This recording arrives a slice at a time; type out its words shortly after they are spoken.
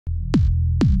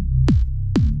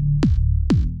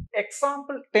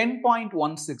Example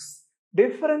 10.16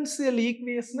 differential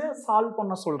equation solve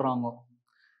பண்ண சொல்றாங்க.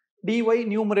 dy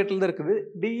numerator ல இருக்குது,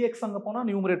 dx அங்க போனா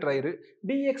numerator ஆயிரு,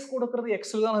 dx கொடுக்கிறது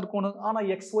x ல தான் இருக்கணும், ஆனா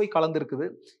xy கலந்து இருக்குது.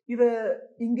 இத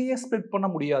இங்கேயே ஸ்ப்ளிட் பண்ண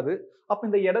முடியாது. அப்ப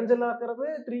இந்த இடைஞ்சலாக்குறது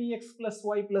 3x plus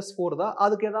y plus 4 தான்.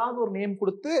 அதுக்கு ஏதாவது ஒரு நேம்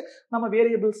கொடுத்து நம்ம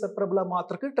வேரியபிள் செப்பரபிளா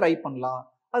மாத்திரக்கு ட்ரை பண்ணலாம்.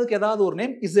 அதுக்கு ஏதாவது ஒரு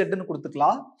நேம் z ன்னு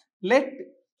கொடுத்துக்கலாம். Let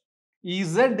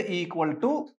z equal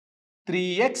to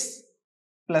 3x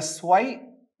plus y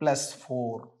plus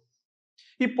 4.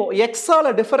 இப்போ x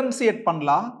ஆல டிஃபரன்ஷியேட்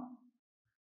பண்ணலாம்.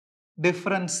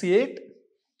 Differentiate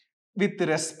with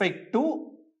respect to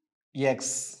x.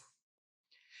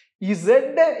 z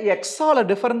x ஆல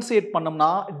டிஃபரன்ஷியேட் பண்ணோம்னா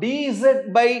dz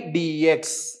by dx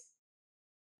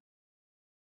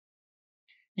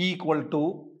equal to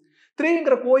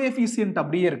 3ங்கற coefficient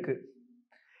அப்படியே இருக்கு.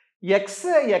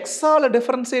 x ஆல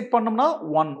டிஃபரன்ஷியேட் பண்ணோம்னா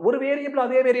 1. ஒரு வேரியபிள்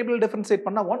அதே வேரியபிள் டிஃபரன்ஷியேட்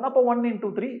பண்ணா 1. அப்ப 1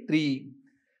 into 3 3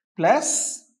 plus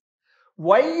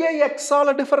y x ஆல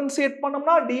டிஃபரன்ஷியேட்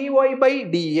பண்ணோம்னா dy by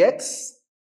dx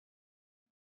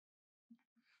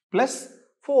plus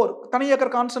 4 தனியா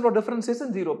இருக்கிற கான்ஸ்டன்ட்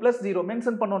டிஃபரன்ஷியேஷன் 0 plus 0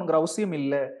 மென்ஷன் பண்ணனும்ங்கற அவசியம்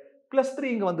இல்ல. plus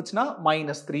 3 இங்க வந்துச்சுனா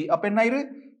 -3. அப்ப என்ன ஆயிரு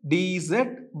dz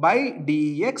by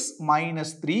dx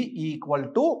 -3 equal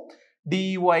to dy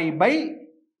by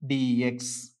dx.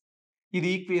 இது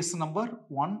ஈக்குவேஷன் நம்பர்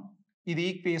 1, இது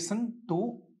ஈக்குவேஷன் 2,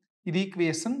 இது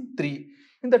ஈக்குவேஷன் 3.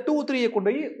 இந்த 2 3 கொண்டு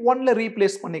போய் 1 ல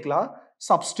ரீப்ளேஸ் பண்ணிக்கலாம்.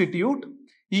 Substitute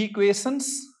equations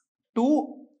 2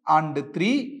 and 3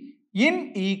 in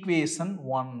equation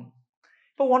 1.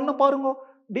 இப்போ 1 பாருங்க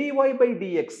dy by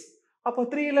dx. அப்போ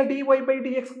 3 ல dy by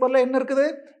dx பதிலா என்ன இருக்குது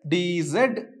dz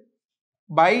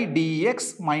by dx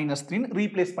minus 3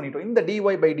 replace பண்ணிட்டோம். இந்த dy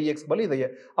by dx பதிலா இதைய.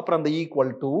 அப்புறம் அந்த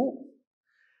equal to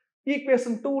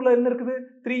equation 2 ல என்ன இருக்குது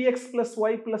 3x plus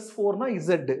y plus 4 னா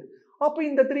z. அப்போ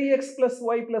இந்த 3x plus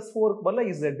y plus 4 க்கு பதிலா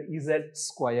z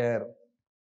ஸ்கொயர்.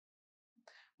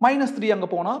 minus 3 அங்க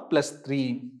போனா plus 3.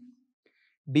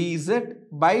 dz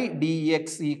by dx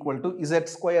equal to z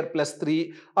square plus 3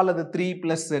 அல்லது 3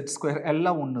 plus z square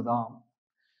எல்லாம் ஒண்ணுதான்.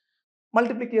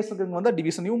 மல்டிப்ளிகேஷனுக்கு வந்தா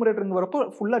டிவிஷன், நியூமரேட்டர் வரப்போ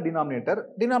ஃபுல்லா டினாமினேட்டர்,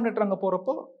 டினாமினேட்டர் அங்க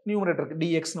போறப்போ நியூமரேட்டருக்கு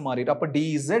dx னு மாறிடும். அப்ப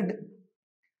dz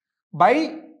by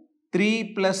 3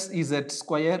 plus z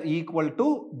square equal to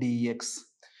dx.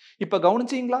 இப்ப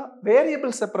கவனிச்சீங்களா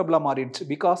வேரியபிள் செப்பரபிளா மாறிடுச்சு.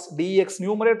 பிகாஸ் dx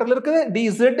நியூமரேட்டர்ல இருக்குது,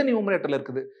 dz நியூமரேட்டர்ல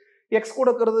இருக்குது. x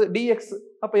கொடுக்கிறது dx,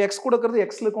 அப்ப x கொடுக்கிறது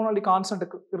x ல இருக்கணும், அல்லது கான்ஸ்டன்ட்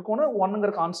இருக்கணும்,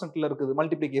 1ங்கற கான்ஸ்டன்ட்ல இருக்குது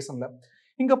மல்டிப்ளிகேஷன்ல.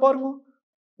 இங்க பாருங்க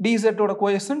dz ஓட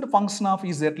கோஎஃபிஷியன்ட் ஃபங்க்ஷன் ஆஃப்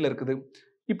z ல இருக்குது.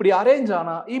 இப்படி அரேஞ்ச்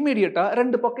ஆனா இமிடியேட்டா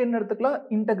ரெண்டு பக்கம் என்ன எடுத்துக்கலாம்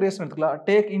இன்டகிரேஷன் எடுத்துக்கலாம்.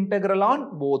 Take integral on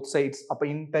both sides. அப்ப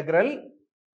integral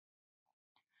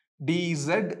dz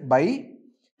by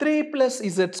 3 plus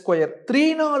z square 3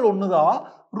 நாள் ஒண்ணுதான்,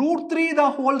 √3 the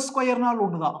whole square நாள்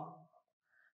ஒண்ணுதான்,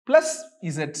 plus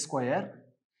z square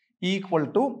equal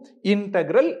to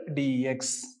integral dx.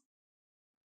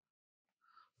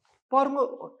 பாருங்க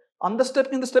அந்த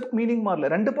ஸ்டெப் இந்த ஸ்டெப் மீனிங்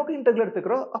மாறல, ரெண்டு பக்கம் இன்டெக்ரல்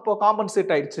எடுத்துக்கிறோம். அப்போ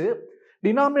காம்பன்சேட் ஆயிடுச்சு.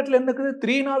 டினாமினேட்டர்ல என்ன இருக்குது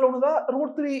 3 நாள் ஒண்ணுதான்,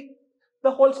 √3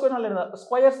 the whole square நாள் என்ன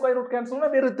ஸ்கொயர் ரூட் கேன்சல்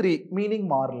பண்ணா வெறும் 3, மீனிங்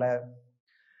மாறல.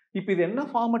 இப்போ இது என்ன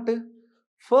ஃபார்மட்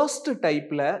ஃபர்ஸ்ட்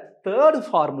டைப்ல தேர்ட்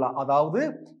ஃபார்முலா, அதாவது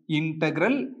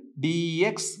integral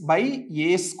dx by a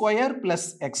square plus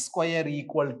x square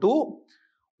equal to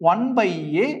 1 by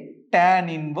a tan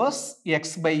inverse x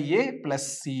by a plus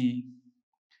c.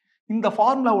 இந்த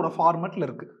ஃபார்முலாவோட ஃபார்மட்ல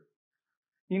இருக்கு.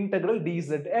 இன்டெக்ரல்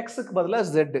dz x க்கு பதிலா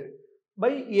z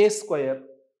by a square,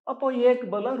 அப்போ a க்கு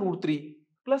பதிலா √3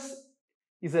 plus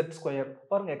z square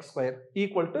பாருங்க x square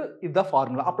equal to இந்த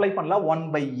formula apply பண்ணலாம். 1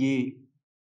 by a,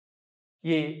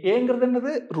 ஏங்கிறது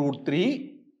என்னது √3,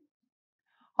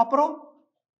 அப்புறம்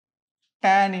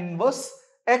tan inverse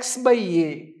x by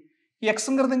a,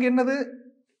 xங்கிறது இங்க என்னது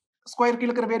ஸ்கொயர் கீழ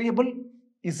இருக்கிற variable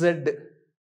z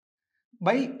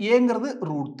by aங்கிறது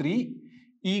 √3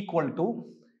 equal to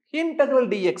integral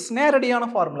dx நேரடியான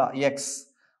formula x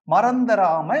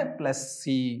மறந்தராம plus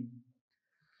c.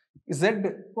 z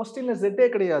क्वेश्चनல z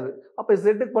கிடையாது, அப்ப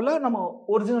z க்கு பதிலா நம்ம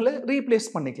ஒரிஜினலை ரீப்ளேஸ்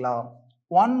பண்ணிக்கலாம்.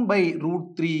 1 by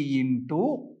 √3 into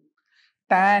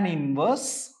tan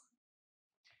inverse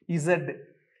z.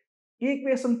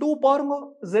 Equation 2 பாருங்க,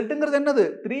 zங்கிறது என்னது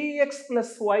 3x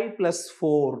plus y plus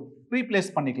 4 replace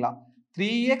பண்ணிக்கலாம்.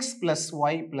 3x plus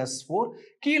y plus 4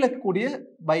 கீழ கூடிய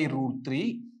by √3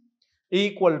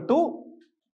 equal to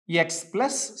x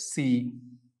plus c.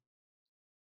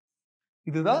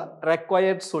 இதுதான்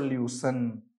required solution.